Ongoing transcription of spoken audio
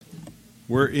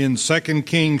We're in 2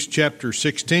 Kings chapter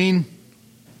 16,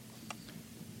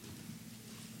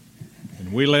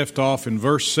 and we left off in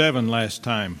verse 7 last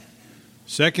time.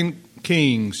 2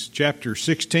 Kings chapter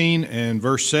 16 and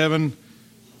verse 7,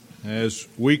 as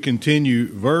we continue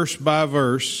verse by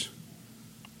verse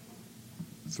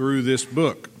through this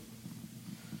book.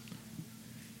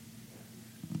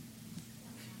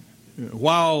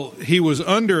 While he was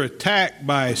under attack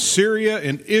by Syria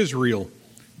and Israel,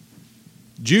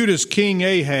 Judah's king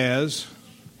Ahaz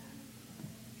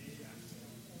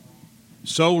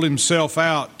sold himself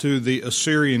out to the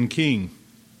Assyrian king.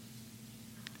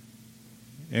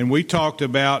 And we talked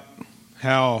about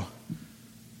how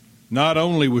not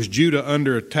only was Judah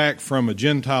under attack from a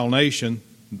Gentile nation,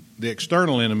 the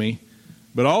external enemy,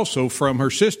 but also from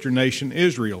her sister nation,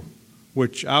 Israel,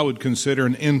 which I would consider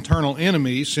an internal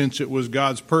enemy, since it was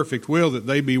God's perfect will that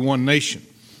they be one nation.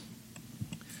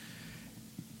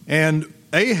 And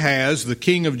Ahaz, the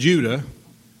king of Judah,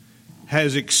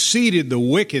 has exceeded the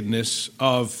wickedness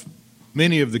of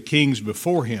many of the kings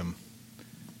before him.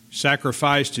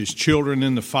 Sacrificed his children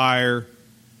in the fire.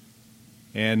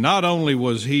 And not only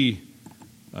was he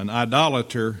an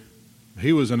idolater,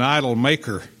 he was an idol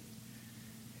maker.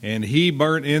 And he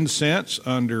burnt incense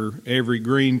under every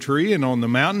green tree and on the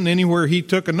mountain, anywhere he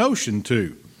took a notion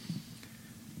to.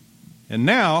 And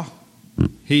now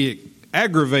he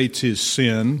aggravates his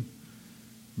sin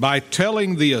by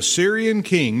telling the Assyrian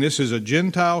king, this is a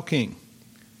Gentile king,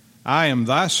 I am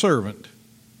thy servant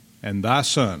and thy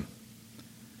son.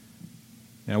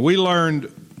 Now we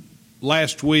learned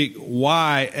last week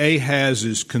why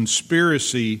Ahaz's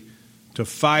conspiracy to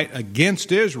fight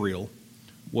against Israel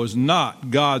was not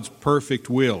God's perfect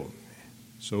will.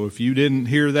 So if you didn't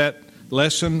hear that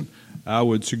lesson, I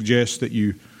would suggest that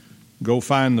you go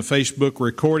find the Facebook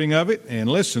recording of it and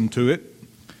listen to it.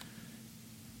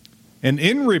 And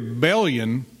in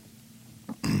rebellion,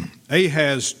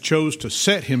 Ahaz chose to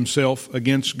set himself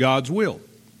against God's will.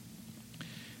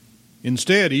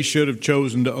 Instead, he should have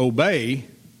chosen to obey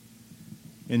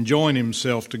and join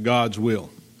himself to God's will.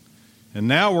 And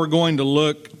now we're going to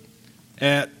look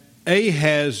at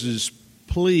Ahaz's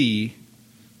plea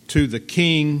to the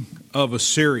king of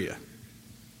Assyria.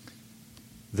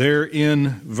 There in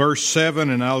verse 7,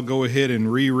 and I'll go ahead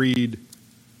and reread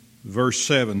verse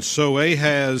 7. So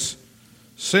Ahaz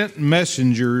sent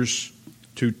messengers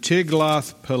to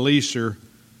Tiglath-Pileser,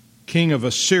 king of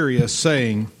Assyria,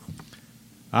 saying,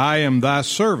 I am thy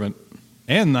servant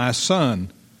and thy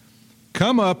son.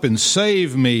 Come up and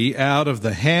save me out of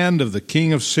the hand of the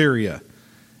king of Syria,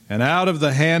 and out of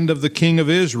the hand of the king of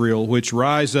Israel, which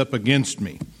rise up against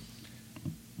me.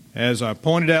 As I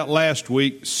pointed out last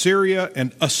week, Syria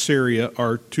and Assyria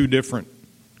are two different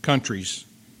countries.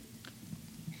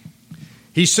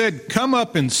 He said, come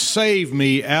up and save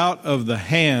me out of the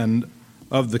hand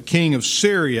of the king of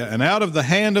Syria, and out of the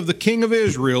hand of the king of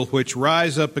Israel, which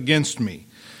rise up against me.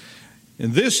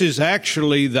 And this is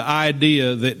actually the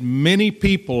idea that many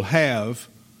people have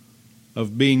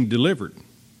of being delivered.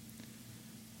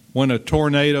 When a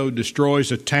tornado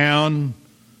destroys a town,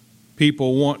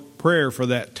 people want prayer for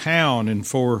that town and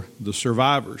for the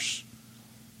survivors.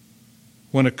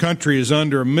 When a country is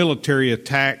under a military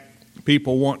attack,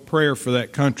 people want prayer for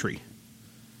that country.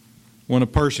 When a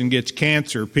person gets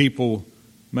cancer, people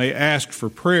may ask for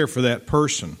prayer for that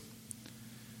person.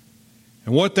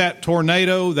 And what that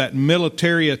tornado, that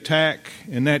military attack,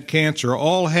 and that cancer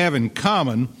all have in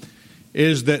common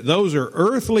is that those are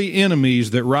earthly enemies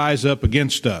that rise up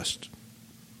against us.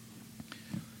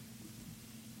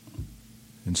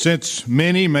 And since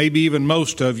many, maybe even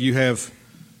most of you have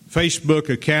Facebook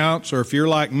accounts, or if you're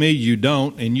like me, you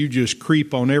don't, and you just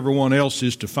creep on everyone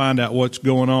else's to find out what's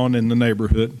going on in the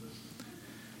neighborhood,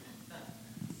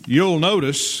 you'll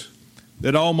notice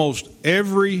that almost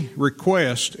every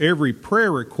request, every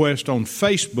prayer request on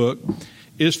Facebook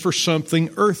is for something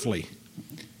earthly.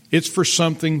 It's for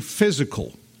something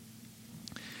physical.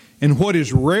 And what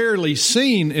is rarely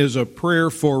seen is a prayer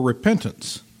for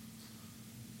repentance.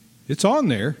 It's on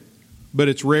there, but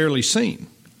it's rarely seen.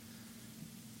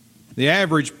 The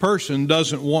average person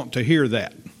doesn't want to hear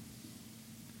that.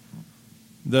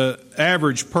 The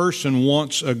average person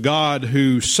wants a God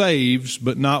who saves,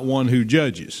 but not one who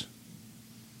judges.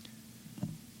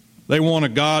 They want a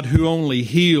God who only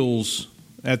heals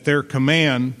at their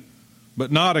command,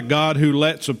 but not a God who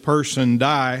lets a person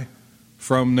die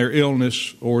from their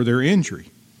illness or their injury.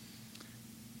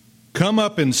 Come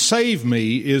up and save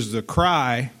me is the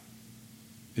cry,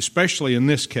 especially in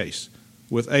this case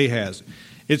with Ahaz.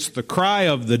 It's the cry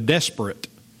of the desperate.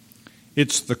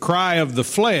 It's the cry of the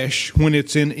flesh when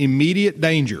it's in immediate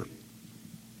danger.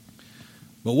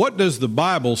 But what does the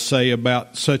Bible say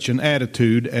about such an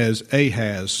attitude as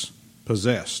Ahaz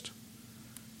possessed?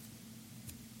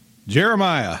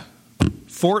 Jeremiah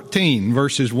 14,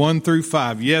 verses 1 through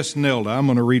 5. Yes, Nelda, I'm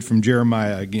going to read from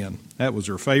Jeremiah again. That was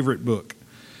her favorite book.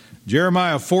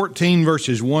 Jeremiah 14,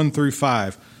 verses 1 through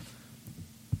 5.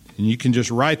 And you can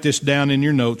just write this down in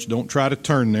your notes. Don't try to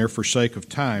turn there for sake of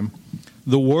time.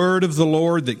 The word of the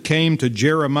Lord that came to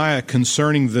Jeremiah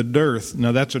concerning the dearth.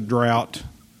 Now that's a drought.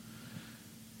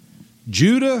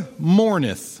 Judah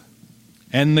mourneth,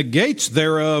 and the gates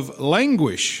thereof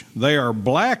languish. They are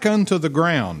black unto the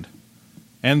ground,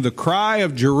 and the cry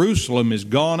of Jerusalem is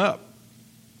gone up.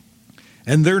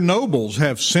 And their nobles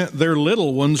have sent their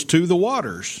little ones to the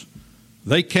waters.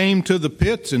 They came to the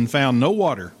pits and found no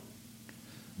water.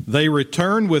 They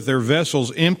returned with their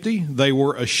vessels empty. They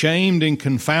were ashamed and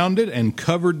confounded and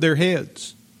covered their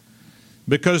heads,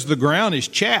 because the ground is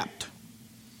chapped,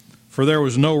 for there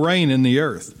was no rain in the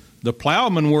earth. The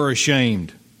plowmen were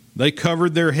ashamed. They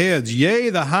covered their heads.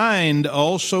 Yea, the hind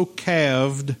also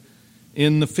calved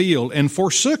in the field and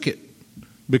forsook it,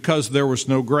 because there was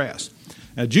no grass.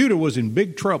 Now, Judah was in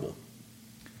big trouble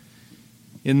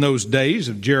in those days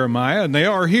of Jeremiah, and they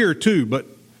are here too, but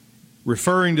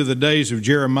referring to the days of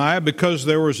Jeremiah, because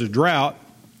there was a drought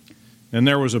and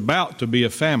there was about to be a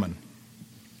famine.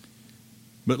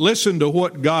 But listen to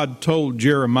what God told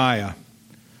Jeremiah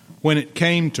when it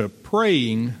came to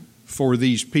praying for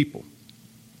these people.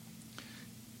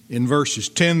 In verses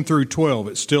 10 through 12,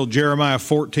 it's still Jeremiah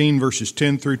 14, verses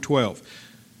 10 through 12.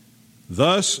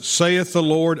 Thus saith the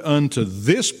Lord unto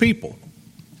this people,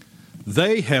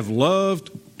 they have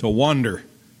loved to wander.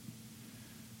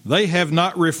 They have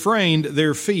not refrained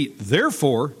their feet.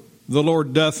 Therefore, the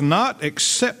Lord doth not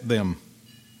accept them.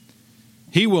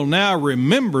 He will now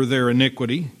remember their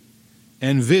iniquity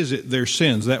and visit their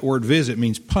sins. That word visit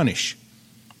means punish.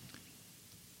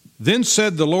 Then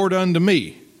said the Lord unto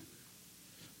me,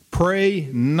 pray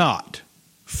not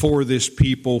for this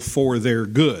people for their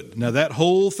good. Now that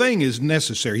whole thing is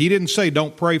necessary. He didn't say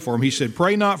don't pray for them. He said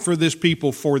pray not for this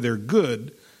people for their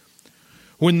good.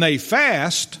 When they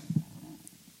fast,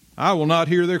 I will not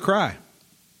hear their cry.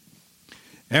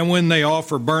 And when they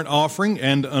offer burnt offering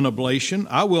and an oblation,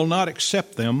 I will not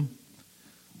accept them,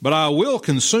 but I will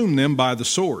consume them by the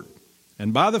sword,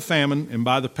 and by the famine, and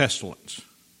by the pestilence.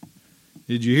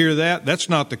 Did you hear that? That's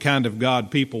not the kind of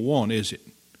God people want, is it?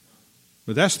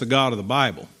 But that's the God of the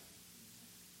Bible.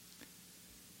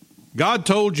 God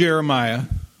told Jeremiah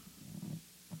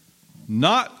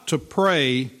not to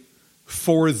pray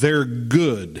for their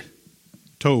good.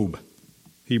 Tob,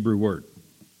 Hebrew word.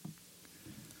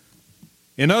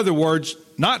 In other words,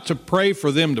 not to pray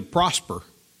for them to prosper,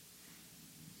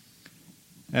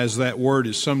 as that word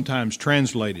is sometimes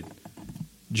translated.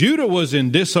 Judah was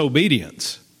in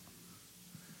disobedience.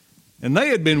 And they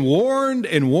had been warned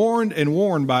and warned and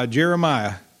warned by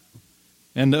Jeremiah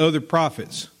and the other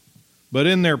prophets. But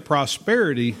in their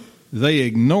prosperity, they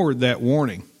ignored that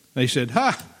warning. They said,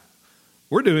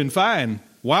 we're doing fine.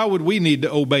 Why would we need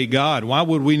to obey God? Why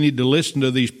would we need to listen to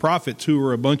these prophets who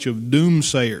are a bunch of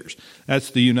doomsayers?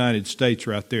 That's the United States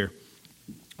right there.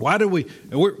 Why do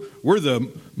we're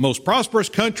the most prosperous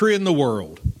country in the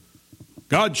world.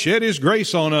 God shed His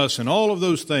grace on us and all of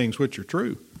those things, which are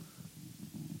true.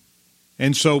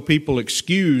 And so people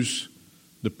excuse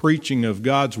the preaching of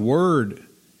God's Word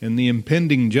and the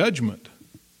impending judgment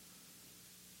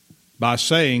by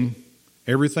saying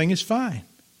everything is fine.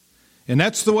 And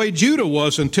that's the way Judah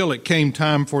was until it came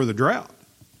time for the drought.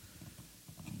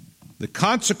 The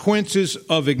consequences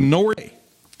of ignoring,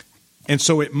 and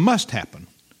so it must happen.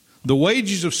 The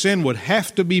wages of sin would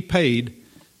have to be paid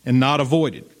and not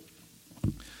avoided.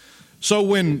 So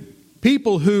when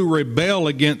people who rebel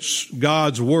against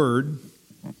God's Word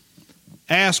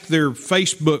ask their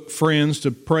Facebook friends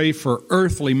to pray for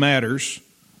earthly matters,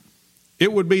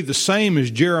 it would be the same as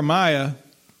Jeremiah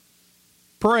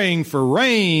praying for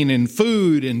rain and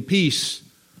food and peace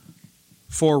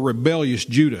for rebellious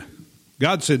Judah.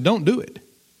 God said, don't do it.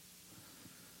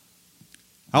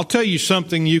 I'll tell you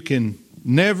something you can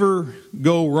never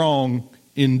go wrong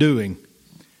in doing,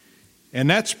 and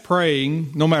that's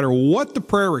praying, no matter what the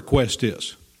prayer request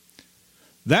is,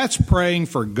 that's praying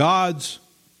for God's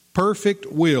perfect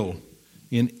will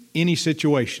in any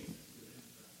situation.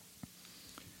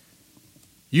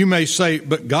 You may say,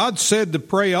 but God said to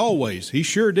pray always. He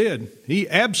sure did. He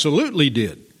absolutely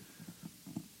did.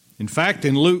 In fact,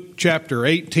 in Luke chapter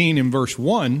 18 and verse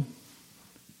 1,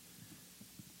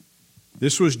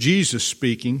 this was Jesus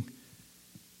speaking,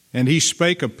 and He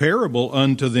spake a parable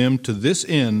unto them to this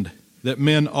end, that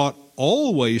men ought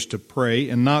always to pray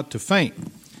and not to faint.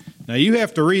 Now you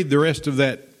have to read the rest of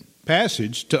that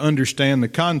passage to understand the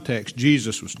context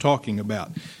Jesus was talking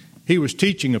about. He was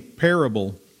teaching a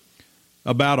parable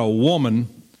about a woman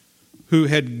who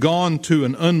had gone to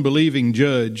an unbelieving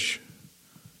judge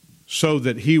so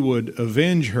that he would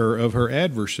avenge her of her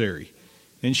adversary.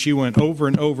 And she went over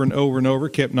and over and over and over,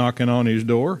 kept knocking on his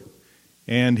door.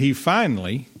 And he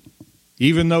finally,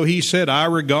 even though he said, I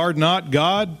regard not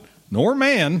God nor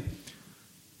man,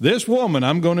 this woman,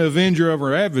 I'm going to avenge her of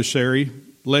her adversary,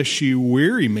 lest she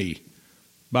weary me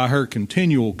by her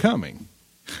continual coming.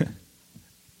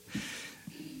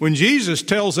 When Jesus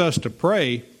tells us to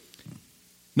pray,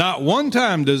 not one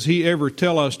time does he ever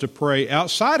tell us to pray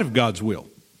outside of God's will.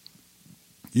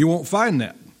 You won't find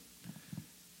that.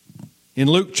 In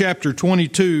Luke chapter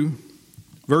 22,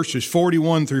 verses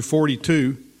 41 through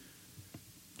 42,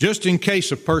 just in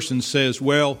case a person says,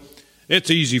 well, it's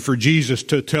easy for Jesus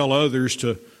to tell others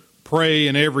to pray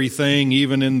in everything,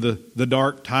 even in the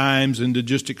dark times, and to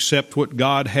just accept what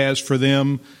God has for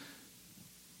them.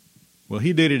 Well,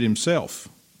 he did it himself.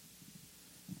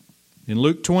 In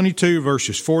Luke 22,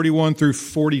 verses 41 through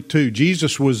 42,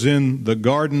 Jesus was in the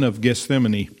Garden of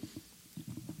Gethsemane.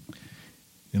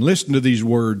 And listen to these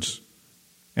words.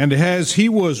 And as he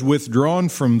was withdrawn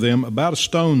from them about a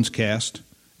stone's cast,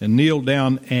 and kneeled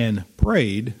down and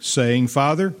prayed, saying,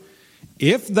 Father,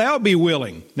 if thou be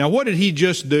willing. Now what did he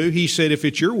just do? He said, if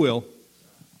it's your will.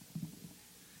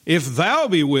 If thou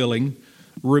be willing,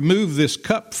 remove this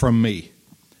cup from me.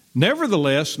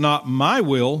 Nevertheless, not my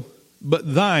will,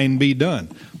 but thine be done.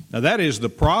 Now that is the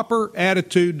proper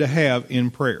attitude to have in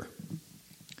prayer.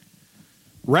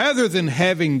 Rather than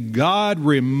having God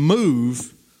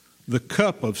remove the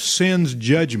cup of sin's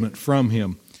judgment from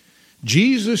him,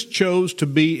 Jesus chose to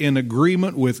be in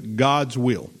agreement with God's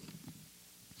will.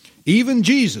 Even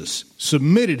Jesus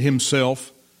submitted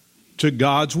himself to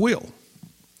God's will.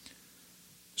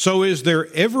 So is there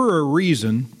ever a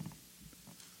reason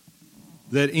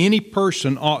that any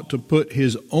person ought to put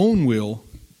his own will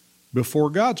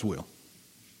before God's will?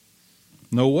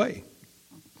 No way.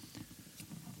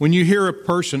 When you hear a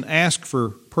person ask for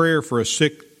prayer for a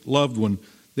sick loved one,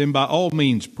 then by all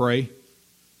means pray.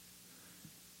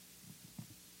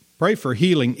 Pray for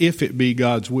healing if it be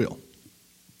God's will.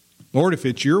 Lord, if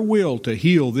it's your will to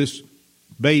heal this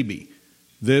baby,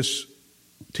 this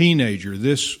teenager,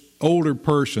 this older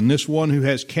person, this one who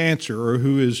has cancer or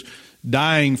who is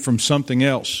dying from something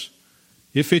else,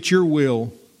 if it's your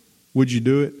will, would you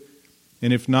do it?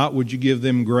 And if not, would you give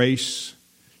them grace?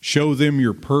 Show them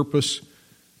your purpose?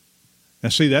 Now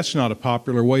see, that's not a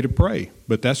popular way to pray,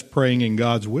 but that's praying in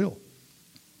God's will.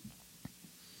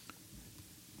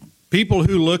 People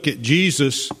who look at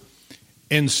Jesus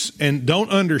and don't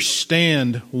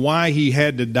understand why he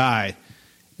had to die,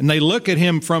 and they look at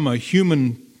him from a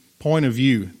human point of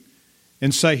view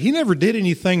and say, he never did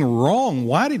anything wrong.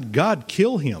 Why did God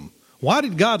kill him? Why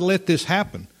did God let this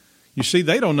happen? You see,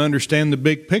 they don't understand the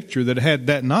big picture, that had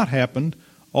that not happened,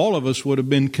 all of us would have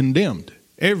been condemned.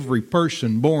 Every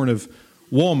person born of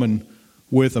woman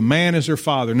with a man as their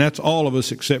father, and that's all of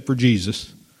us except for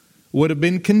Jesus, would have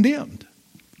been condemned.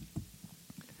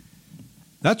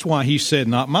 That's why he said,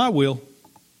 not my will,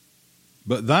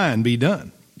 but thine be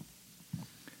done.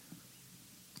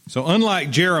 So unlike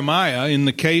Jeremiah, in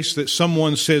the case that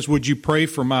someone says, would you pray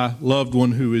for my loved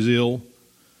one who is ill?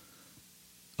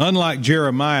 Unlike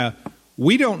Jeremiah,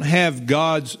 we don't have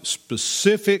God's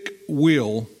specific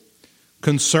will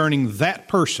concerning that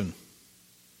person.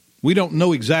 We don't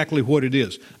know exactly what it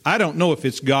is. I don't know if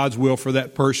it's God's will for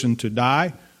that person to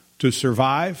die, to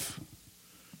survive,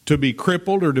 to be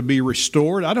crippled, or to be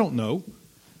restored. I don't know.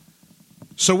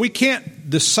 So we can't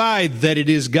decide that it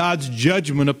is God's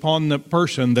judgment upon the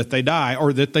person that they die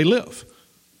or that they live.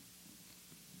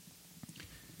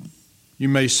 You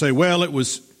may say, well, it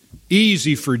was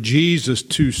easy for Jesus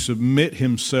to submit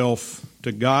himself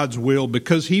to God's will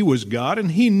because he was God,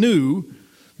 and he knew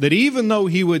that even though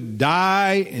he would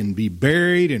die and be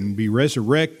buried and be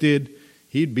resurrected,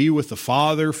 he'd be with the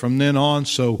Father from then on,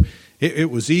 so it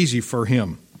was easy for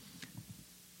him.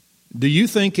 Do you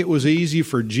think it was easy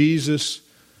for Jesus,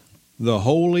 the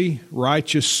holy,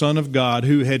 righteous Son of God,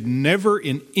 who had never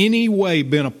in any way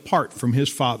been apart from his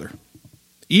Father?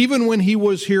 Even when he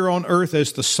was here on earth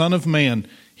as the Son of Man,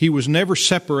 he was never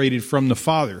separated from the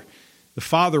Father. The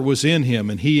Father was in him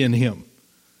and he in him.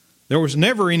 There was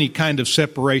never any kind of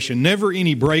separation, never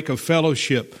any break of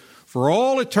fellowship for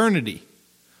all eternity.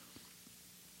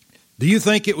 Do you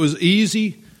think it was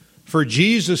easy for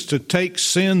Jesus to take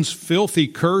sin's filthy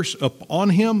curse upon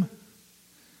him,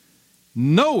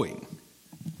 knowing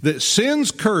that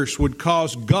sin's curse would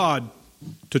cause God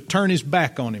to turn his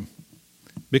back on him?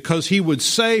 because he would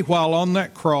say while on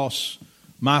that cross,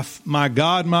 my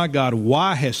God,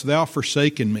 why hast thou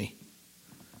forsaken me?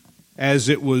 As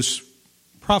it was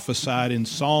prophesied in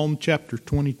Psalm chapter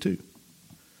 22.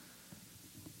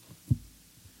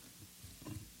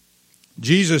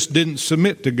 Jesus didn't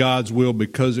submit to God's will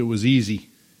because it was easy.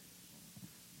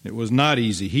 It was not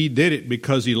easy. He did it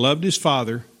because he loved his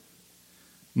Father,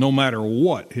 no matter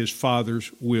what his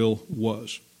Father's will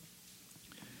was.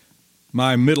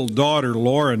 My middle daughter,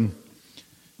 Lauren,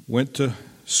 went to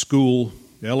school,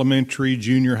 elementary,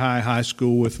 junior high, high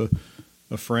school with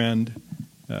a friend.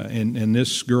 And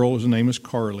this girl's name is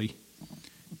Carly.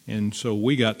 And so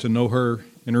we got to know her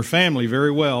and her family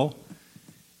very well.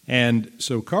 And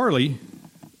so Carly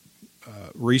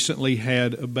recently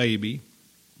had a baby,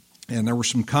 and there were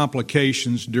some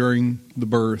complications during the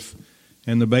birth.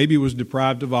 And the baby was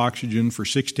deprived of oxygen for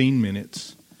 16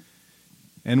 minutes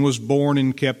and was born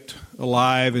and kept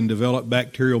alive and developed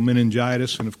bacterial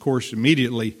meningitis. And, of course,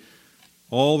 immediately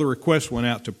all the requests went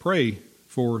out to pray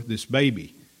for this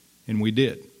baby. And we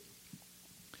did.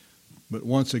 But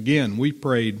once again, we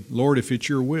prayed, Lord, if it's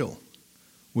your will,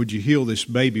 would you heal this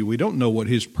baby? We don't know what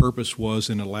his purpose was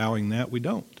in allowing that. We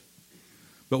don't.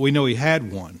 But we know he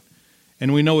had one.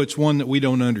 And we know it's one that we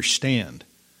don't understand.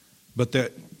 But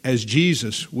that as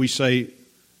Jesus, we say,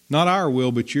 not our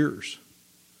will, but yours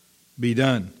be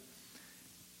done.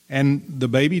 And the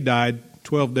baby died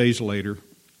 12 days later.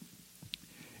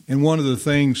 And one of the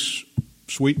things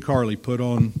sweet Carly put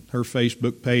on her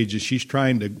Facebook page is she's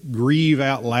trying to grieve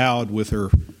out loud with her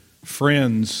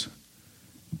friends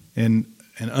and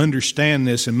understand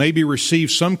this and maybe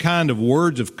receive some kind of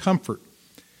words of comfort.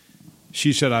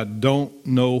 She said, I don't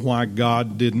know why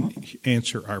God didn't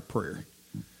answer our prayer.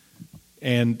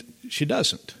 And she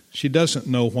doesn't. She doesn't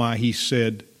know why he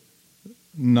said,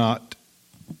 not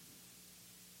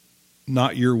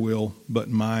your will, but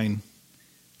mine.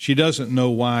 She doesn't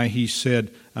know why he said,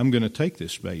 I'm going to take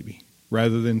this baby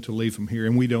rather than to leave him here.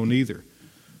 And we don't either.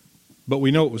 But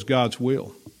we know it was God's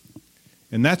will.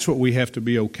 And that's what we have to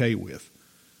be okay with.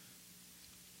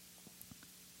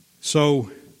 So,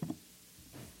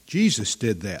 Jesus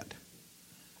did that.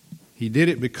 He did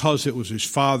it because it was his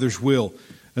Father's will.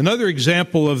 Another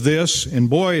example of this, and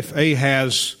boy, if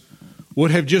Ahaz would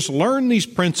have just learned these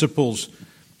principles,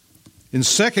 in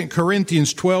 2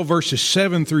 Corinthians 12, verses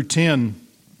 7 through 10,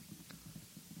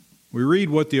 we read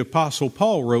what the Apostle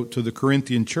Paul wrote to the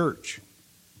Corinthian church.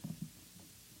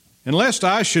 And lest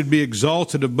I should be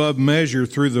exalted above measure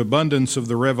through the abundance of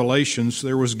the revelations,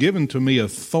 there was given to me a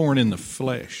thorn in the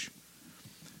flesh,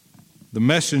 the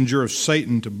messenger of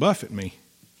Satan to buffet me,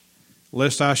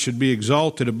 lest I should be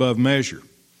exalted above measure.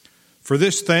 For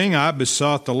this thing I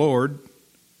besought the Lord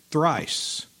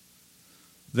thrice,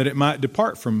 that it might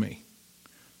depart from me.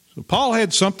 So Paul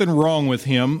had something wrong with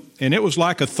him, and it was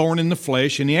like a thorn in the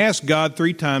flesh, and he asked God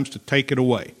 3 times to take it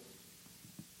away.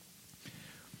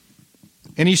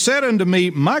 And he said unto me,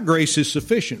 my grace is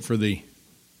sufficient for thee.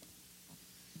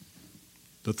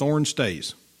 The thorn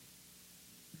stays,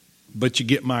 but you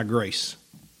get my grace.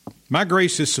 My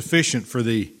grace is sufficient for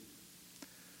thee.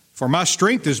 For my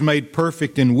strength is made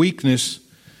perfect in weakness.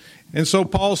 And so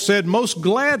Paul said, most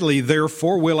gladly,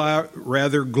 therefore, will I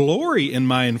rather glory in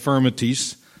my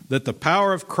infirmities, that the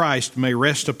power of Christ may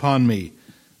rest upon me.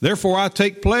 Therefore I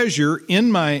take pleasure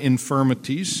in my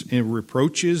infirmities, in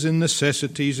reproaches, in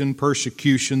necessities, in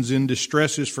persecutions, in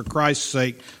distresses for Christ's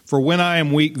sake. For when I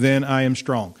am weak, then I am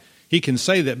strong. He can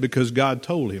say that because God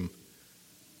told him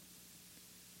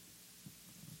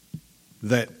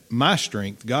that my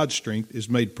strength, God's strength, is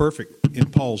made perfect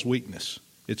in Paul's weakness.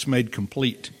 It's made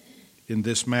complete in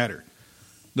this matter.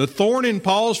 The thorn in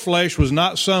Paul's flesh was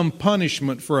not some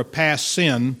punishment for a past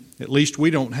sin. At least we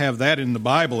don't have that in the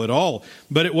Bible at all.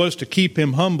 But it was to keep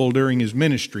him humble during his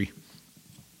ministry.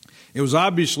 It was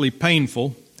obviously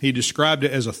painful. He described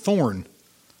it as a thorn.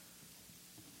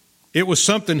 It was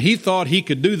something he thought he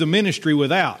could do the ministry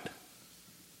without.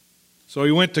 So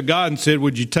he went to God and said,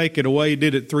 would you take it away? He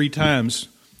did it 3 times.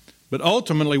 But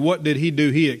ultimately, what did he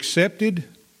do? He accepted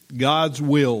God's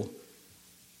will.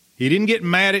 He didn't get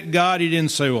mad at God. He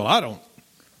didn't say, well,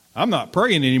 I'm not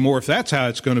praying anymore if that's how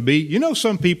it's going to be. You know,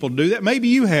 some people do that. Maybe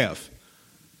you have.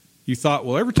 You thought,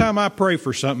 well, every time I pray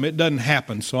for something, it doesn't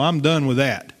happen, so I'm done with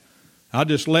that. I'll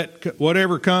just let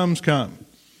whatever comes, come.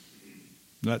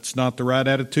 That's not the right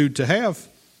attitude to have.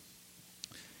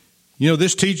 You know,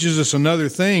 this teaches us another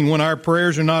thing. When our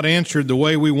prayers are not answered the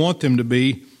way we want them to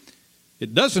be,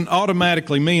 it doesn't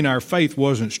automatically mean our faith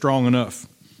wasn't strong enough,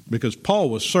 because Paul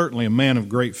was certainly a man of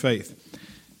great faith.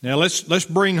 Now let's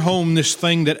bring home this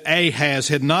thing that Ahaz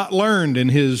had not learned in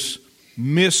his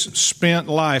misspent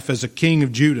life as a king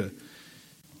of Judah.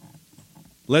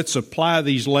 Let's apply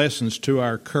these lessons to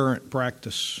our current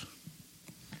practice.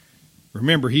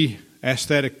 Remember, he asked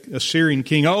that Assyrian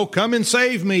king, "Oh, come and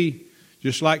save me,"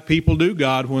 just like people do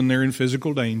God when they're in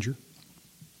physical danger.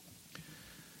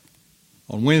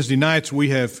 On Wednesday nights, we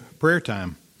have prayer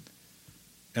time.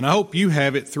 And I hope you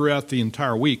have it throughout the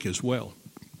entire week as well.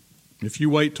 If you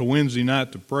wait till Wednesday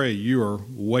night to pray, you are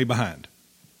way behind.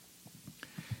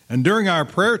 And during our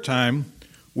prayer time,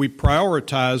 we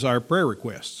prioritize our prayer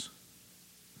requests.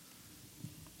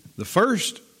 The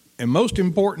first and most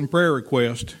important prayer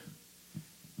request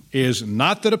is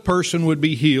not that a person would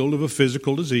be healed of a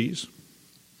physical disease,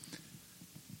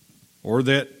 or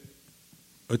that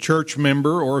a church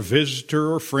member or a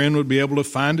visitor or friend would be able to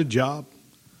find a job.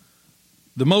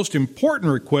 The most important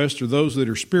requests are those that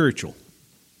are spiritual.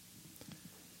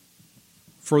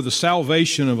 For the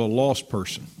salvation of a lost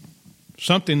person,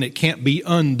 something that can't be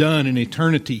undone in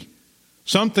eternity,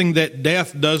 something that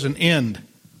death doesn't end.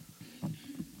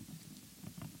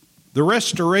 The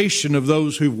restoration of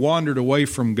those who've wandered away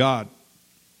from God.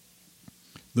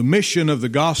 The mission of the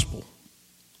gospel.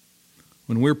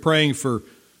 When we're praying for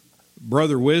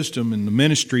Brother Wisdom and the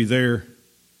ministry there,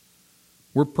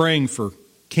 we're praying for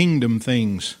kingdom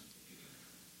things,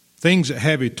 things that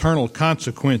have eternal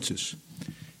consequences.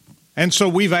 And so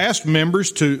we've asked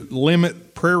members to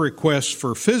limit prayer requests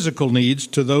for physical needs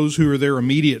to those who are their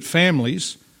immediate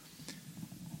families.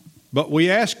 But we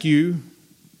ask you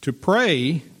to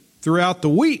pray throughout the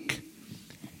week.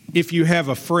 If you have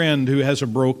a friend who has a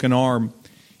broken arm,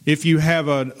 if you have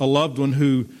a loved one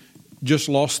who just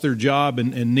lost their job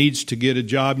and needs to get a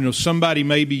job, somebody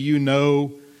maybe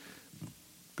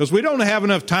because we don't have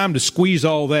enough time to squeeze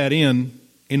all that in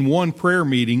one prayer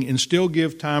meeting and still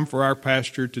give time for our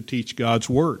pastor to teach God's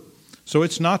Word. So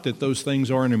it's not that those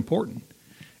things aren't important.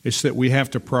 It's that we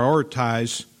have to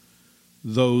prioritize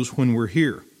those when we're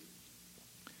here.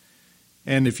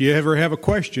 And if you ever have a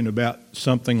question about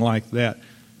something like that,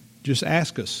 just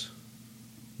ask us.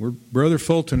 Brother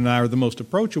Fulton and I are the most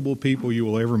approachable people you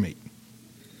will ever meet.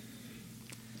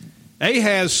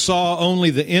 Ahaz saw only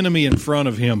the enemy in front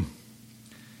of him.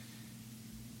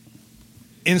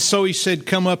 And so he said,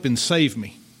 "Come up and save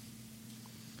me."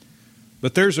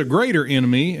 But there's a greater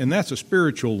enemy, and that's a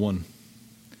spiritual one.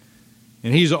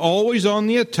 And he's always on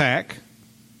the attack,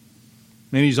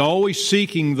 and he's always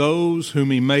seeking those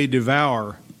whom he may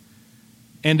devour.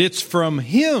 And it's from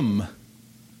him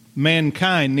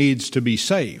mankind needs to be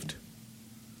saved.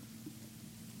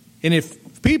 And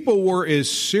if people were as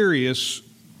serious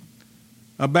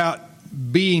about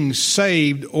being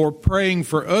saved or praying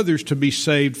for others to be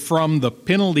saved from the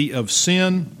penalty of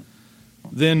sin,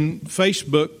 then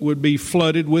Facebook would be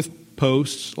flooded with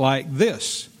posts like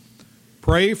this.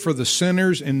 Pray for the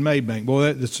sinners in Maybank.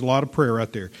 Boy, that's a lot of prayer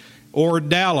right there. Or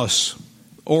Dallas.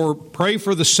 Or pray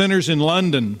for the sinners in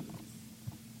London.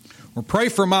 Or pray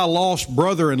for my lost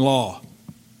brother-in-law.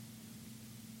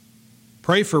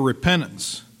 Pray for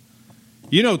repentance.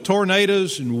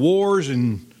 Tornadoes and wars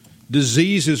and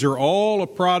diseases are all a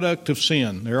product of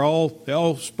sin. They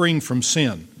all spring from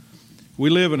sin. We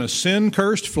live in a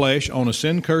sin-cursed flesh on a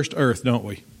sin-cursed earth, don't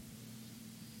we?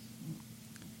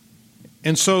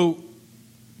 And so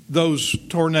those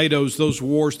tornadoes, those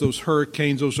wars, those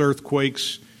hurricanes, those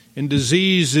earthquakes, and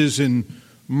diseases and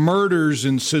murders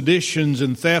and seditions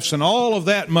and thefts and all of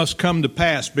that must come to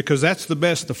pass because that's the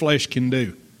best the flesh can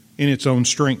do in its own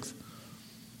strength.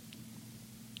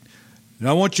 And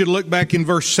I want you to look back in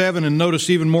verse 7 and notice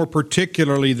even more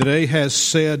particularly that Ahaz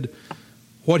said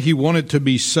what he wanted to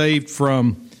be saved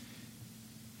from.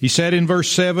 He said in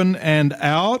verse 7, "And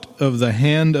out of the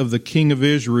hand of the king of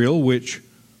Israel, which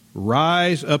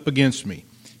rise up against me."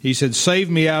 He said, "Save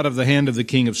me out of the hand of the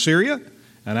king of Syria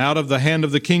and out of the hand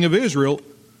of the king of Israel,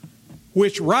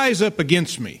 which rise up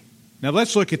against me." Now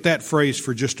let's look at that phrase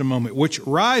for just a moment. Which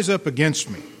rise up against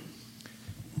me.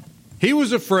 He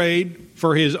was afraid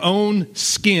for his own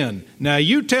skin. Now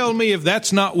you tell me if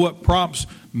that's not what prompts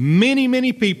many,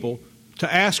 many people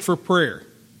to ask for prayer.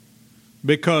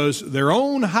 Because their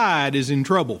own hide is in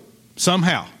trouble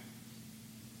somehow.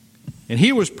 And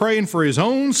he was praying for his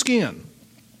own skin.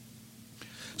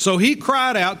 So he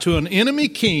cried out to an enemy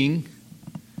king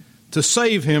to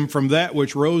save him from that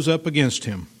which rose up against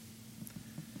him.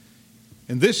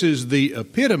 And this is the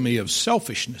epitome of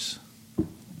selfishness.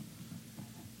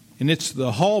 And it's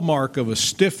the hallmark of a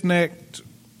stiff-necked,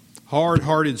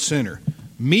 hard-hearted sinner.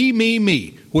 Me, me,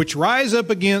 me, which rise up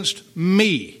against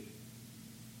me.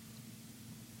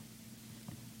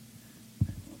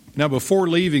 Now, before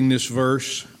leaving this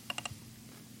verse,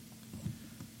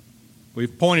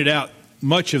 we've pointed out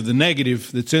much of the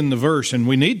negative that's in the verse, and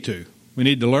we need to. We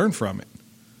need to learn from it.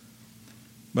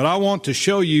 But I want to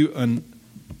show you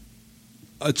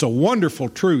it's a wonderful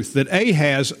truth that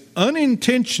Ahaz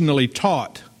unintentionally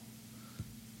taught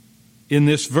in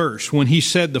this verse when he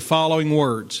said the following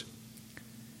words.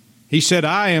 He said,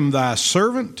 I am thy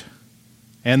servant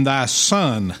and thy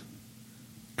son.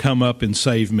 Come up and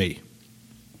save me.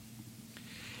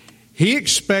 He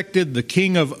expected the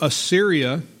king of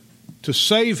Assyria to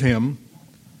save him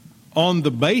on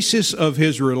the basis of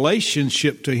his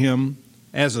relationship to him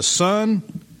as a son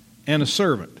and a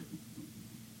servant.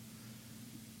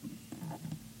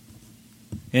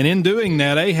 And in doing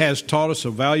that, Ahaz taught us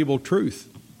a valuable truth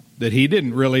that he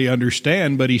didn't really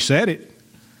understand, but he said it.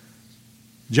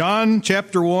 John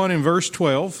chapter 1 and verse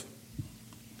 12.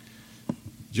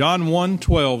 John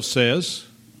 1:12 says,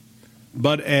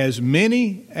 but as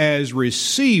many as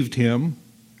received him,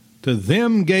 to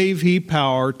them gave he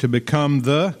power to become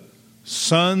the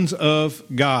sons of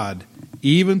God,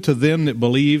 even to them that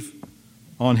believe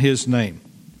on his name.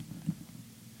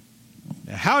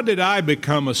 Now, how did I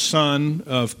become a son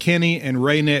of Kenny and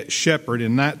Raynette Sheppard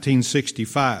in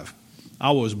 1965?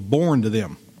 I was born to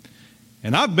them.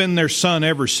 And I've been their son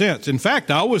ever since. In fact,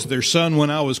 I was their son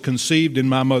when I was conceived in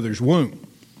my mother's womb,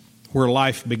 where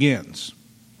life begins.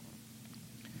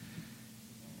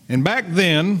 And back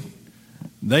then,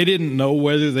 they didn't know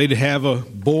whether they'd have a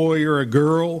boy or a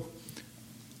girl.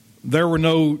 There were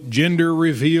no gender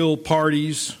reveal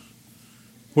parties,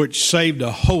 which saved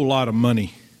a whole lot of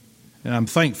money. And I'm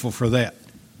thankful for that.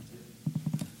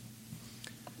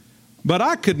 But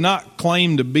I could not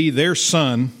claim to be their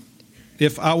son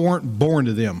if I weren't born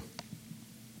to them.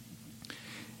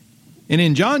 And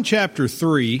in John chapter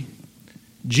 3,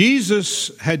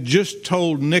 Jesus had just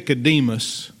told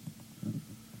Nicodemus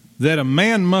that a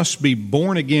man must be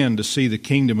born again to see the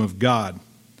kingdom of God.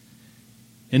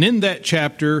 And in that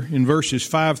chapter, in verses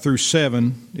 5 through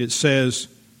 7, it says,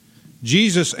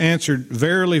 Jesus answered,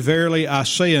 verily, verily, I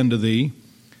say unto thee,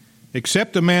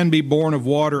 except a man be born of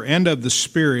water and of the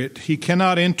Spirit, he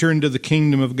cannot enter into the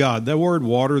kingdom of God. That word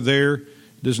water there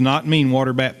does not mean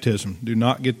water baptism. Do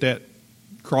not get that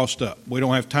crossed up. We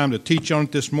don't have time to teach on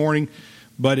it this morning,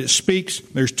 but it speaks,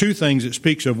 there's two things it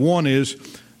speaks of. One is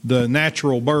the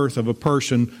natural birth of a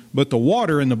person, but the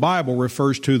water in the Bible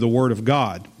refers to the Word of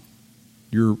God.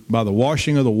 You're by the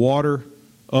washing of the water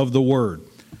of the Word.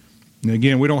 And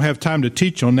again, we don't have time to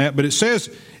teach on that, but it says,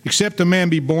 except a man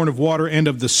be born of water and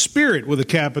of the Spirit with a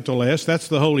capital S, that's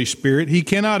the Holy Spirit, he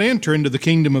cannot enter into the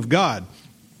kingdom of God.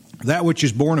 That which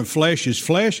is born of flesh is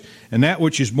flesh, and that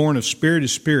which is born of spirit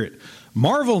is spirit.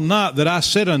 Marvel not that I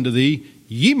said unto thee,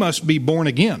 ye must be born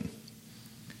again.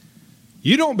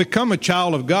 You don't become a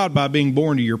child of God by being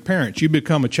born to your parents. You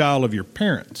become a child of your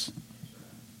parents.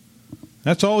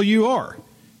 That's all you are.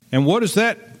 And what is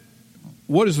that?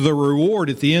 What is the reward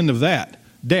at the end of that?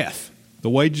 Death, the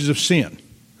wages of sin.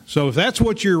 So if that's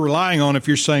what you're relying on, if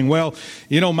you're saying, well,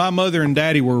 you know, my mother and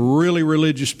daddy were really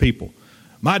religious people.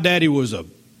 My daddy was a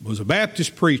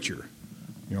Baptist preacher.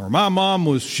 You know, or my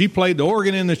mom she played the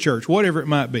organ in the church, whatever it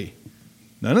might be.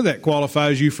 None of that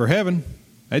qualifies you for heaven.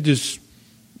 That just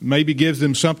maybe gives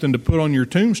them something to put on your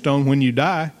tombstone when you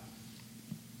die.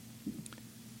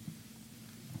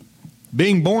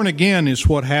 Being born again is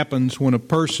what happens when a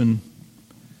person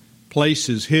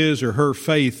places his or her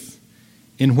faith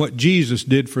in what Jesus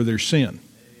did for their sin.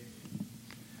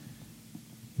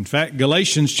 In fact,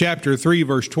 Galatians chapter 3,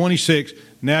 verse 26,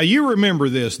 now you remember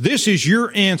this. This is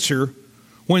your answer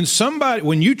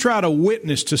when you try to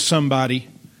witness to somebody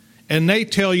and they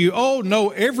tell you, oh,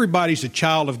 no, everybody's a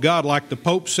child of God, like the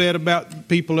Pope said about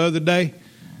people the other day.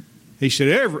 He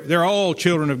said, they're all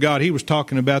children of God. He was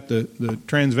talking about the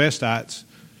transvestites.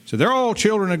 So they're all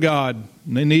children of God,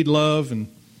 and they need love and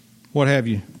what have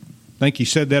you. I think he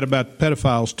said that about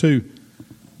pedophiles too.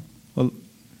 Well,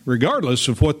 regardless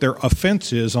of what their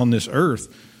offense is on this earth,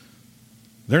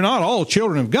 they're not all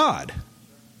children of God.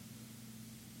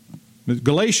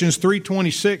 Galatians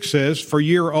 3:26 says, for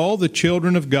ye are all the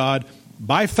children of God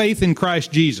by faith in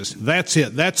Christ Jesus. That's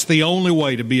it. That's the only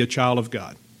way to be a child of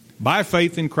God. By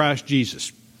faith in Christ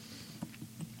Jesus.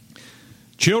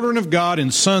 Children of God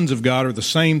and sons of God are the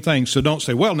same thing. So don't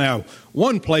say, well, now,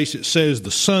 one place it says the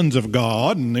sons of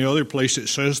God, and the other place it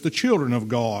says the children of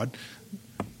God.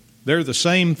 They're the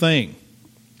same thing.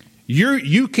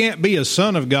 You can't be a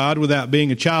son of God without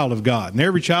being a child of God. And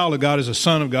every child of God is a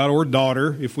son of God or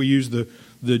daughter, if we use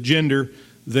the gender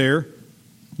there.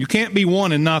 You can't be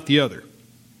one and not the other.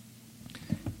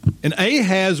 And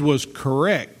Ahaz was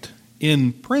correct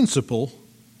in principle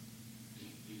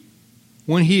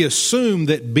when he assumed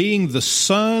that being the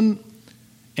son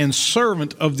and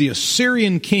servant of the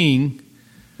Assyrian king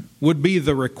would be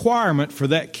the requirement for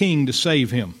that king to save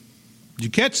him. Did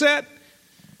you catch that?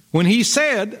 When he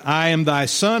said, I am thy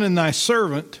son and thy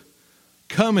servant,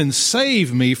 come and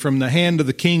save me from the hand of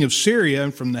the king of Syria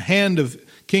and from the hand of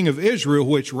king of Israel,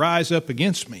 which rise up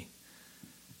against me.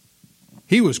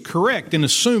 He was correct in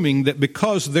assuming that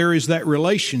because there is that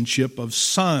relationship of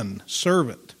son,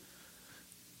 servant,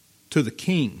 to the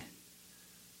king,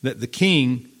 that the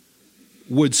king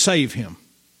would save him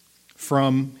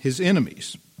from his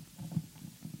enemies.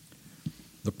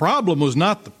 The problem was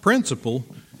not the principle,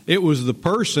 it was the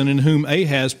person in whom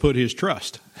Ahaz put his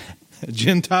trust. A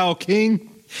Gentile king,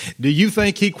 do you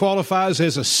think he qualifies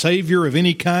as a savior of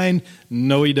any kind?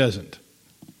 No, he doesn't.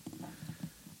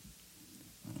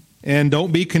 And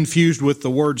don't be confused with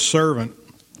the word servant.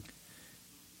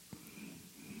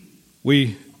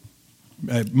 We,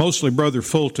 mostly Brother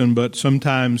Fulton, but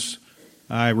sometimes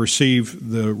I receive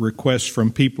the requests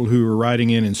from people who are writing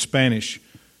in Spanish,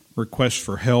 requests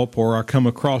for help, or I come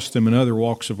across them in other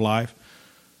walks of life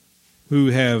who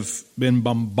have been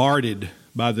bombarded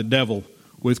by the devil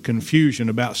with confusion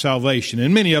about salvation.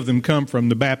 And many of them come from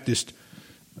the Baptist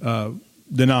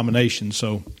denomination,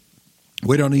 so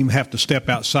we don't even have to step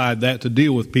outside that to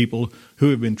deal with people who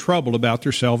have been troubled about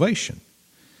their salvation.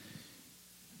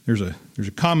 There's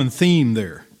a common theme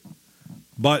there.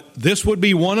 But this would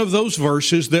be one of those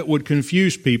verses that would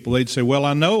confuse people. They'd say, well,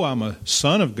 I know I'm a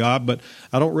son of God, but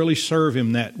I don't really serve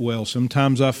him that well.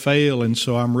 Sometimes I fail, and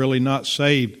so I'm really not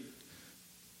saved.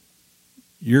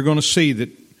 You're going to see that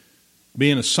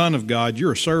being a son of God,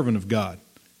 you're a servant of God.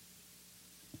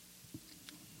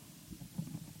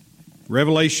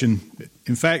 Revelation,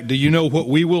 in fact, do you know what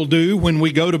we will do when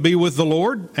we go to be with the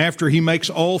Lord after he makes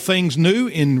all things new?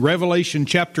 In Revelation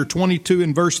chapter 22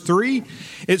 and verse 3,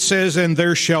 it says, and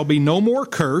there shall be no more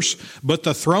curse, but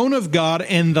the throne of God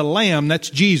and the Lamb, that's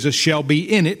Jesus, shall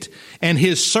be in it, and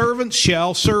his servants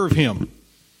shall serve him.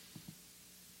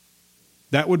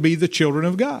 That would be the children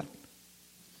of God.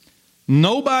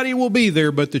 Nobody will be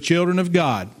there but the children of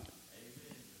God.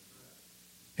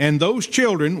 And those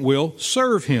children will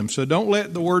serve him. So don't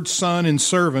let the word son and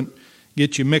servant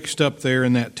get you mixed up there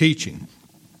in that teaching.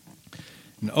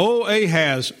 And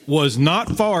Ahaz was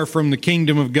not far from the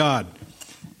kingdom of God.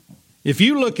 If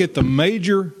you look at the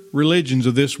major religions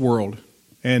of this world,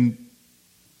 and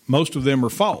most of them are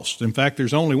false. In fact,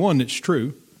 there's only one that's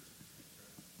true.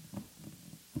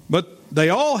 But they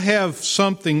all have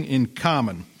something in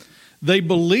common. They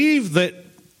believe that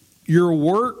your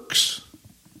works,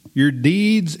 your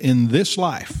deeds in this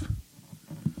life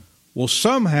will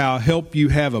somehow help you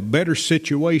have a better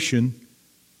situation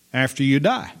after you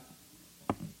die.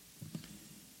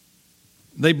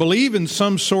 They believe in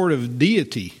some sort of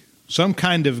deity, some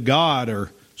kind of God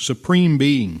or supreme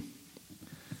being.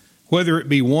 Whether it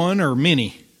be one or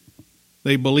many,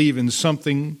 they believe in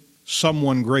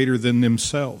someone greater than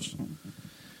themselves.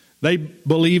 They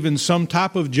believe in some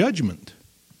type of judgment.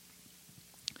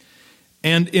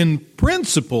 And in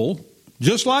principle,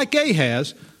 just like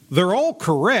Ahaz, they're all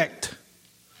correct,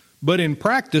 but in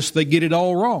practice they get it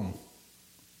all wrong.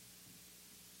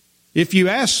 If you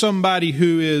ask somebody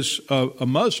who is a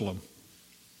Muslim,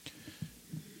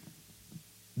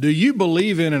 do you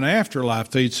believe in an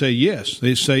afterlife? They'd say yes.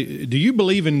 They'd say, do you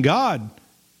believe in God?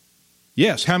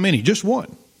 Yes. How many? Just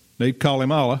one. They'd call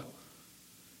him Allah.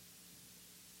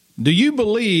 Do you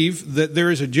believe that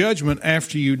there is a judgment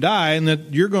after you die and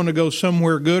that you're going to go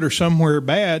somewhere good or somewhere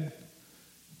bad?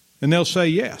 And they'll say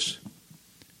yes.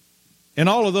 And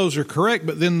all of those are correct,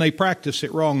 but then they practice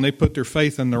it wrong. They put their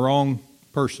faith in the wrong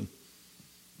person.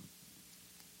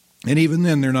 And even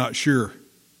then they're not sure.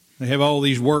 They have all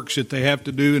these works that they have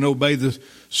to do and obey the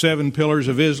 7 pillars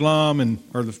of Islam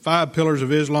or the 5 pillars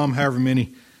of Islam, however many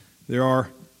there are.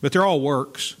 But they're all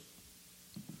works.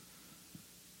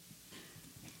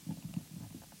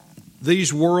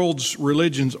 These world's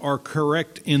religions are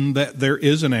correct in that there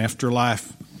is an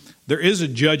afterlife. There is a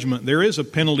judgment. There is a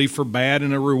penalty for bad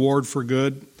and a reward for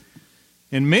good.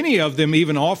 And many of them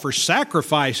even offer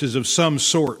sacrifices of some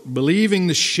sort, believing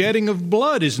the shedding of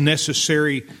blood is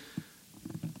necessary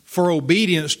for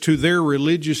obedience to their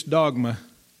religious dogma.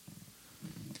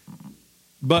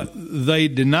 But they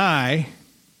deny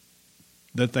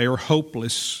that they are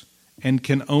hopeless and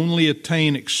can only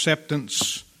attain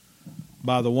acceptance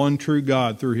by the one true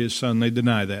God through his Son. They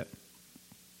deny that.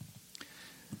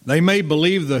 They may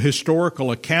believe the historical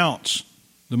accounts,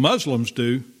 the Muslims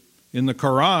do, in the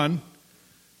Quran.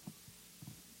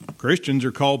 Christians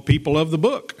are called people of the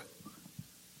book.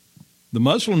 The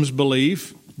Muslims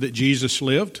believe that Jesus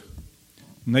lived,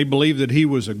 and they believe that he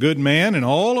was a good man and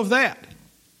all of that.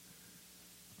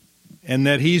 and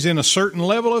that he's in a certain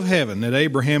level of heaven, that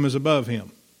Abraham is above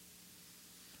him.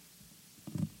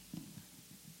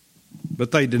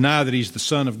 But they deny that he's the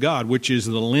Son of God, which is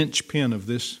the linchpin of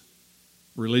this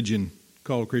religion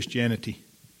called Christianity.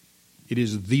 It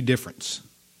is the difference.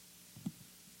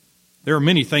 There are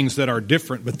many things that are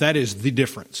different, but that is the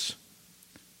difference.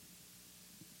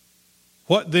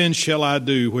 What then shall I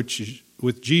do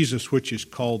with Jesus, which is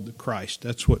called the Christ?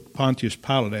 That's what Pontius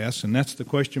Pilate asked, and that's the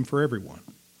question for everyone.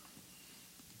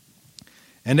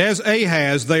 And as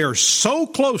Ahaz, they are so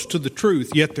close to the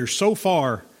truth, yet they're so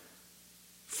far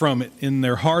from it in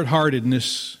their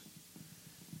hard-heartedness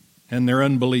and their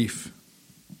unbelief.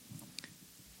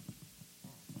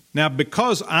 Now,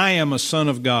 because I am a son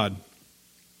of God,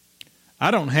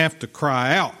 I don't have to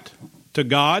cry out to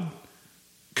God,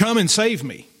 come and save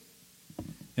me.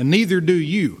 And neither do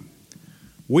you.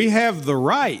 We have the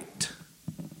right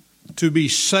to be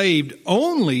saved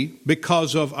only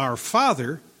because of our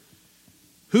Father,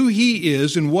 who He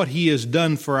is and what He has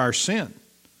done for our sin.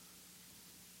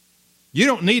 You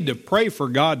don't need to pray for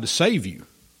God to save you.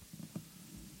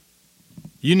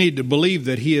 You need to believe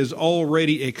that He has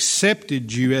already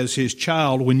accepted you as His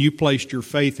child when you placed your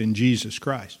faith in Jesus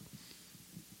Christ.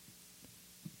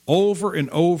 Over and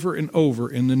over and over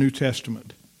in the New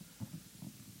Testament.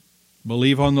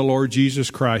 Believe on the Lord Jesus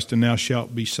Christ, and thou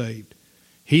shalt be saved.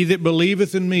 He that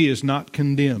believeth in me is not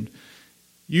condemned.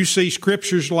 You see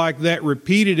scriptures like that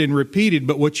repeated and repeated,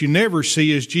 but what you never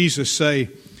see is Jesus say,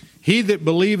 he that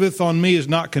believeth on me is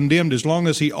not condemned, as long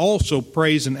as he also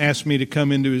prays and asks me to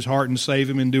come into his heart and save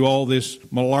him and do all this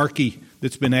malarkey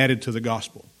that's been added to the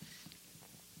gospel.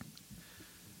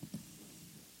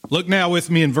 Look now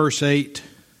with me in verse 8.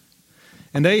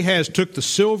 And Ahaz took the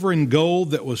silver and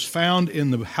gold that was found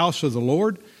in the house of the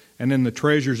Lord and in the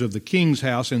treasures of the king's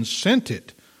house, and sent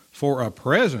it for a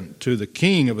present to the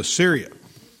king of Assyria.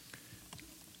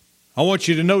 I want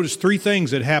you to notice three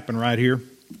things that happen right here.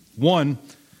 One,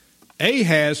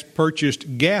 Ahaz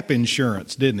purchased gap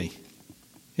insurance, didn't he?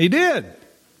 He did.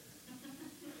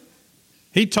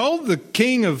 He told the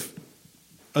king of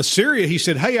Assyria, he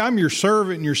said, hey, I'm your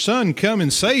servant and your son, come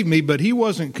and save me. But he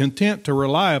wasn't content to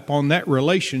rely upon that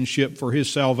relationship for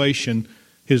his salvation,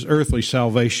 his earthly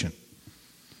salvation.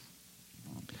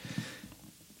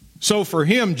 So for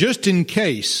him, just in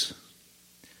case,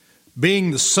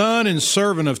 being the son and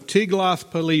servant of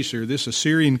Tiglath-Pileser, this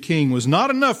Assyrian king, was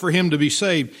not enough for him to be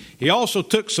saved, he also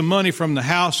took some money from the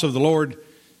house of the Lord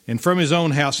and from his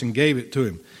own house and gave it to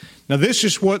him. Now this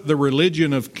is what the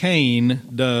religion of Cain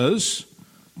does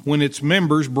when its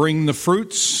members bring the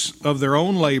fruits of their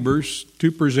own labors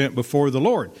to present before the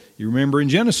Lord. You remember in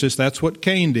Genesis, that's what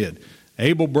Cain did.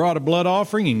 Abel brought a blood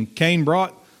offering and Cain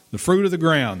brought the fruit of the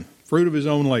ground, fruit of his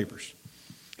own labors.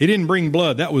 He didn't bring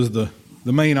blood. That was the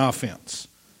main offense.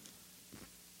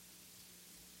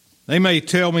 They may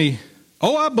tell me,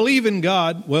 oh, I believe in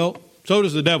God. Well, so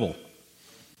does the devil.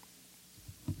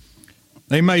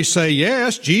 They may say,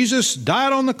 yes, Jesus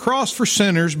died on the cross for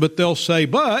sinners, but they'll say,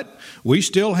 but we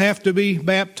still have to be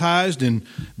baptized and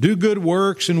do good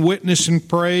works and witness and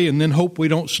pray and then hope we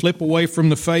don't slip away from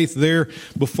the faith there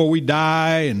before we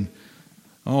die and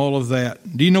all of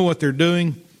that. Do you know what they're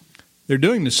doing? They're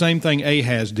doing the same thing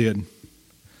Ahaz did.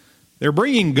 They're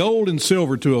bringing gold and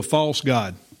silver to a false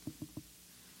god.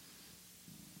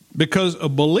 Because a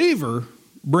believer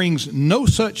brings no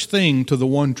such thing to the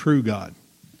one true God.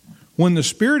 When the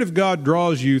Spirit of God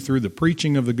draws you through the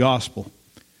preaching of the gospel,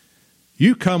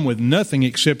 you come with nothing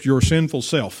except your sinful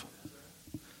self.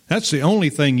 That's the only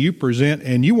thing you present,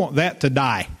 and you want that to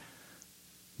die.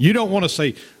 You don't want to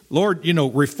say, Lord,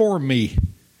 reform me.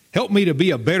 Help me to be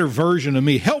a better version of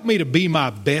me. Help me to be my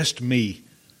best me.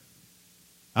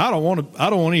 I don't want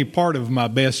any part of my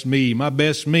best me. My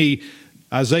best me,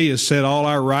 Isaiah said, all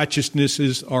our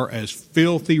righteousnesses are as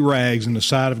filthy rags in the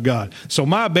sight of God. So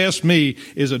my best me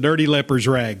is a dirty leper's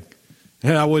rag.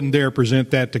 And I wouldn't dare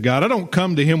present that to God. I don't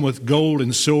come to Him with gold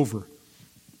and silver.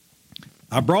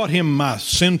 I brought Him my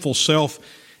sinful self,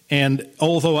 and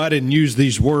although I didn't use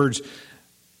these words,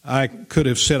 I could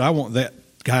have said, I want that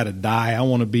guy to die. I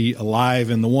want to be alive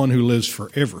and the one who lives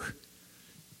forever.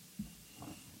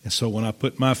 And so when I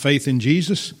put my faith in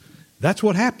Jesus, that's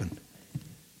what happened.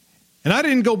 And I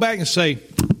didn't go back and say,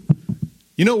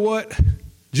 you know what,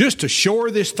 just to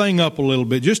shore this thing up a little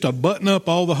bit, just to button up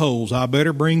all the holes, I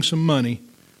better bring some money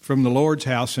from the Lord's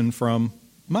house and from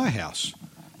my house.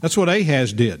 That's what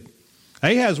Ahaz did.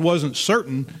 Ahaz wasn't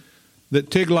certain that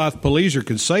Tiglath-Pileser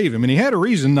could save him, and he had a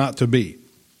reason not to be.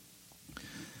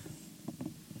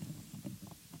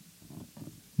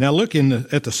 Now look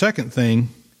at the second thing.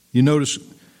 You notice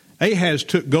Ahaz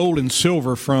took gold and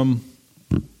silver from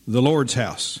the Lord's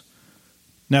house.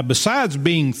 Now, besides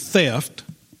being theft,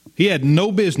 he had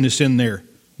no business in there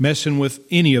messing with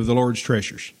any of the Lord's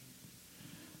treasures.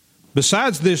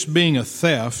 Besides this being a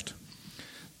theft,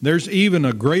 there's even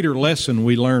a greater lesson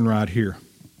we learn right here.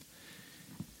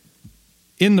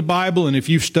 In the Bible, and if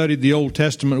you've studied the Old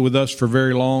Testament with us for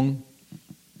very long,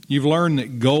 you've learned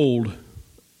that gold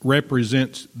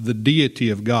represents the deity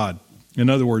of God. In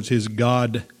other words, His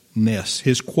godness,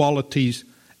 His qualities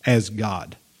as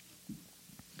God.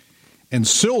 And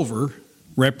silver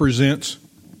represents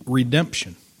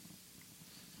redemption.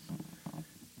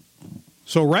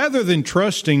 So rather than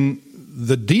trusting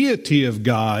the deity of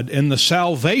God and the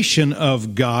salvation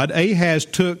of God, Ahaz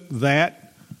took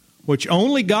that which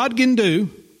only God can do,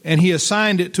 and he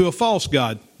assigned it to a false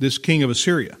god, this king of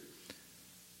Assyria.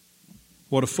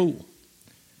 What a fool.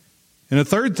 And the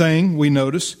third thing we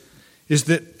notice is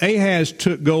that Ahaz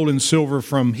took gold and silver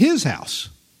from his house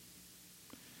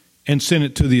and sent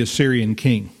it to the Assyrian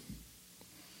king.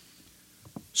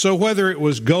 So whether it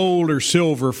was gold or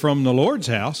silver from the Lord's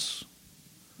house,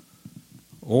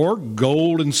 or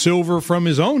gold and silver from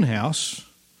his own house,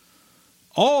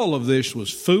 all of this was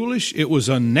foolish, it was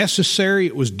unnecessary,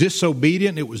 it was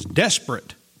disobedient, it was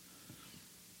desperate.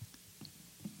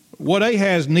 What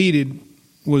Ahaz needed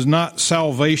was not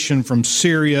salvation from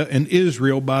Syria and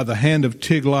Israel by the hand of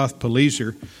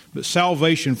Tiglath-Pileser, but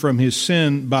salvation from his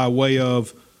sin by way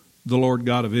of the Lord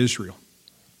God of Israel.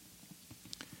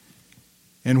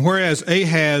 And whereas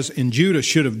Ahaz and Judah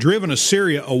should have driven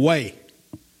Assyria away,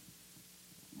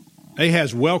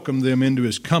 Ahaz welcomed them into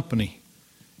his company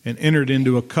and entered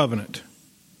into a covenant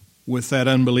with that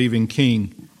unbelieving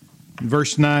king.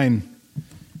 Verse 9,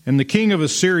 and the king of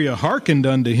Assyria hearkened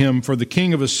unto him, for the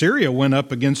king of Assyria went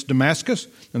up against Damascus,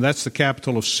 and that's the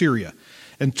capital of Syria,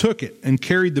 and took it, and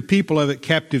carried the people of it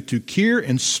captive to Kir,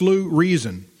 and slew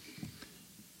Rezin.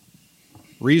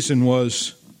 Rezin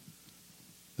was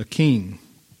the king.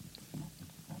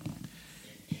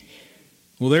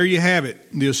 Well, there you have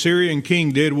it. The Assyrian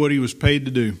king did what he was paid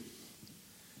to do.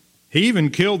 He even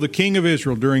killed the king of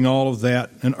Israel during all of that.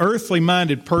 An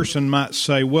earthly-minded person might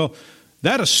say, well,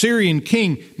 that Assyrian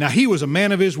king, now he was a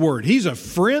man of his word. He's a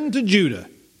friend to Judah.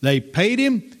 They paid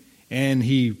him, and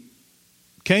he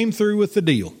came through with the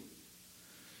deal.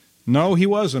 No, he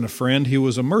wasn't a friend. He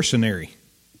was a mercenary.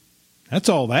 That's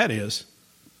all that is.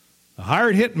 A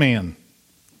hired hitman.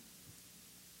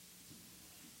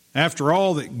 After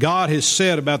all that God has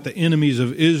said about the enemies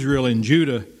of Israel and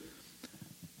Judah,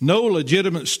 no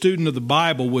legitimate student of the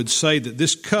Bible would say that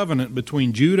this covenant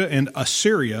between Judah and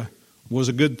Assyria was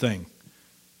a good thing.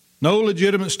 No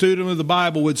legitimate student of the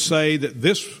Bible would say that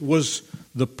this was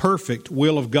the perfect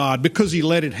will of God because He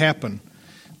let it happen.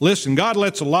 Listen, God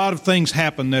lets a lot of things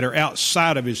happen that are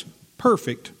outside of His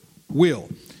perfect will.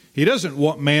 He doesn't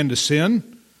want man to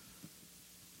sin,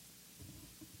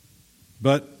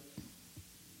 but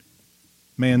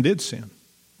man did sin.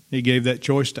 He gave that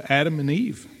choice to Adam and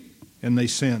Eve, and they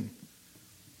sinned.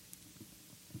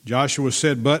 Joshua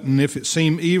said, but and if it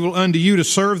seem evil unto you to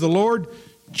serve the Lord,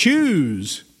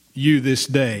 choose you this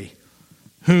day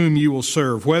whom you will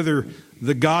serve, whether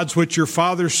the gods which your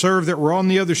fathers served that were on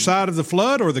the other side of the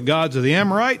flood, or the gods of the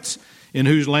Amorites in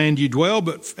whose land you dwell.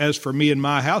 But as for me and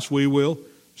my house, we will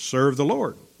serve the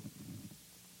Lord.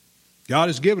 God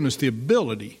has given us the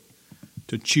ability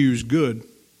to choose good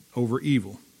over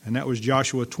evil. And that was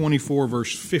Joshua 24,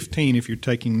 verse 15, if you're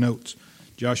taking notes.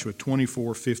 Joshua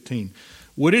 24, 15.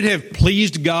 Would it have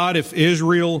pleased God if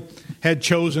Israel had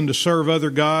chosen to serve other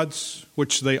gods,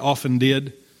 which they often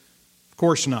did? Of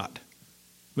course not.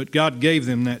 But God gave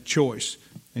them that choice.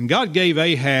 And God gave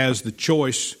Ahaz the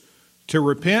choice to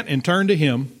repent and turn to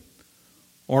Him,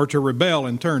 or to rebel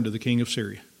and turn to the king of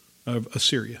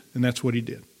Assyria. And that's what he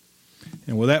did.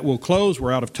 And with that, we'll close.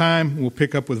 We're out of time. We'll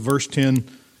pick up with verse 10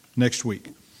 next week.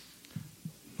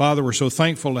 Father, we're so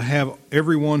thankful to have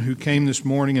everyone who came this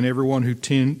morning and everyone who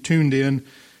tuned in.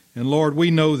 And Lord,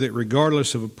 we know that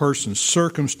regardless of a person's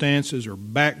circumstances or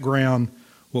background,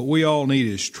 what we all need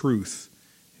is truth.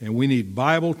 And we need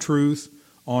Bible truth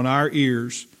on our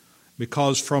ears,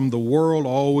 because from the world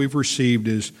all we've received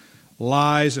is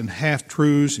lies and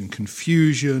half-truths and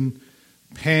confusion,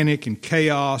 panic and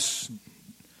chaos.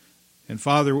 And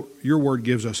Father, your word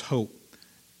gives us hope.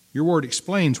 Your word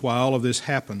explains why all of this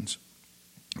happens,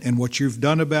 and what you've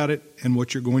done about it, and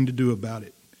what you're going to do about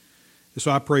it.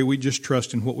 So I pray we just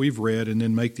trust in what we've read, and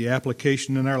then make the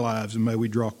application in our lives, and may we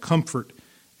draw comfort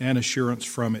and assurance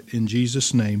from it. In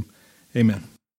Jesus' name, amen.